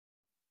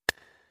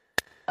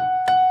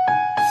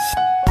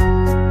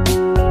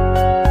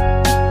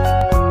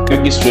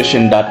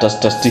Registration data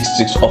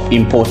statistics of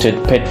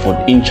imported pet food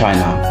in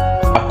China.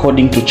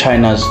 According to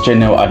China's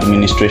General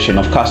Administration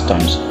of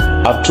Customs,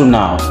 up to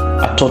now,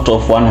 a total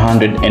of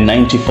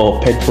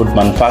 194 pet food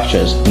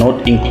manufacturers,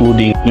 not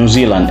including New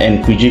Zealand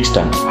and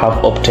Kyrgyzstan,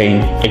 have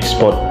obtained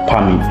export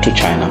permit to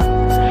China.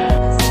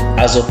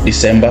 As of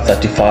December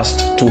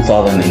 31st,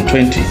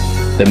 2020,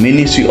 the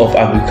Ministry of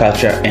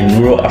Agriculture and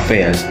Rural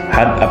Affairs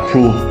had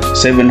approved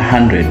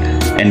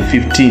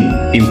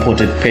 715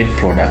 imported pet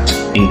products,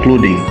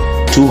 including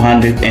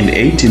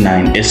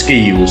 289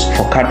 SKUs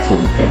for cat food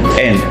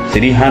and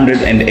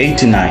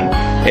 389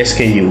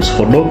 SKUs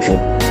for dog food.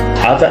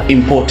 Other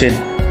imported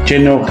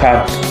general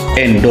cat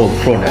and dog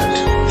products,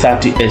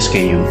 30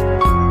 SKU.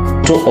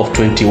 Total of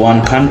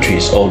 21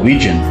 countries or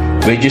regions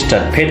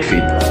registered pet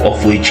feed,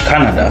 of which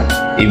Canada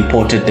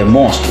imported the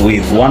most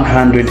with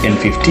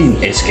 115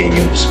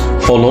 SKUs,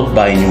 followed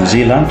by New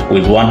Zealand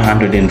with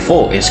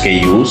 104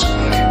 SKUs,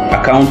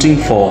 accounting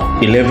for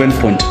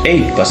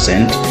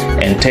 11.8%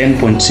 and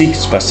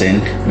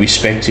 10.6%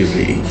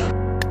 respectively.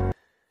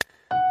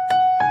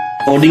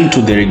 According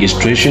to the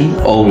registration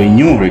or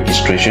renewal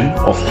registration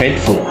of pet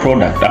food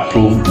product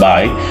approved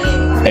by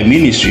the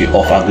Ministry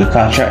of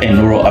Agriculture and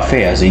Rural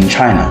Affairs in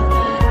China,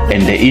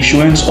 and the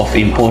issuance of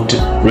import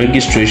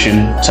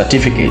registration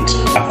certificates,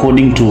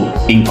 according to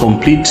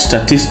incomplete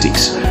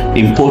statistics,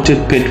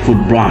 imported pet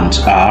food brands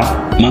are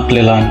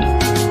McClelland,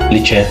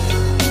 Lichet,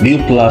 Bill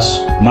Plus,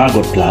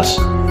 Margot Plus,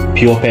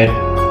 Pure Pet,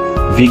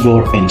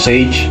 Vigor and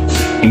Sage,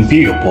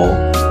 Imperial Paw,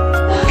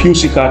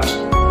 Pussycat,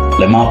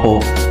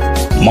 Lemapo,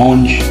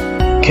 Monge,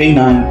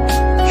 Canine,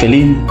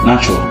 Feline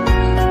Natural,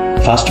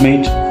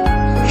 Fastmate,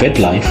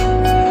 FetLife,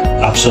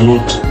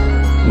 Absolute,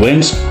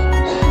 Wensk,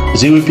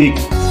 Ziripig,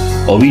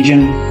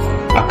 Origin,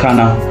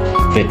 Akana,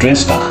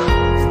 Vetrenstach,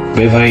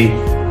 Beverly,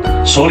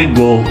 Solid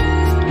Gold,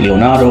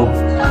 Leonardo,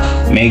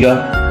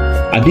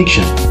 Mega,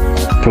 Addiction,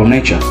 Pro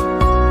Nature,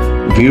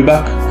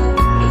 Virbac,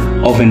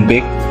 Oven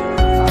Bake,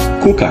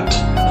 Kukat,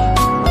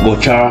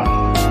 Gochara,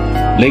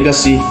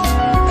 Legacy,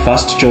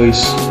 Fast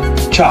Choice,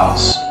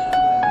 Charles,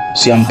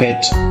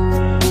 Siampet,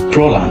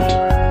 Proland,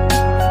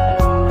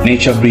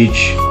 Nature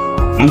Bridge,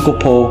 Uncle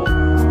Paul,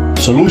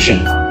 Solution,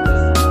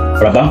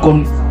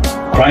 Rabancon,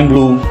 Crime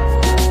Blue,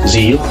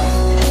 Zeal,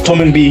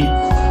 Tom and B,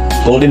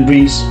 Golden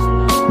Breeze,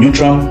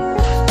 Neutron,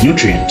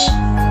 Nutrients,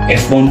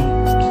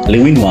 F1,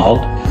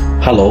 Lewinwald,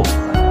 Hello,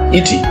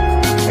 E.T.,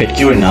 Pet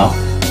Cure Now,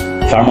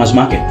 Farmers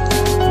Market,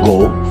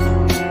 Go,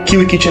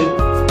 Kiwi Kitchen,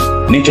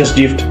 Nature's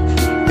Gift,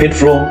 Pet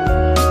Flow,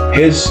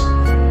 His,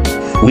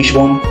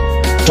 Wishbone,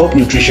 Top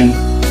Nutrition,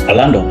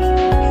 Alando,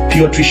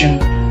 Pure Nutrition,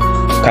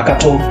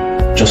 Kakato,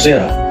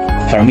 Josera,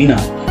 Farmina,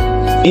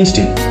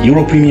 Instinct,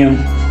 Euro Premium,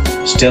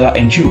 Stella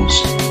and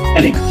Juice,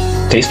 Enic,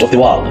 Taste of the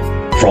Wild,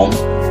 From,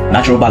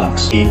 Natural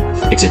Balance,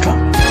 etc.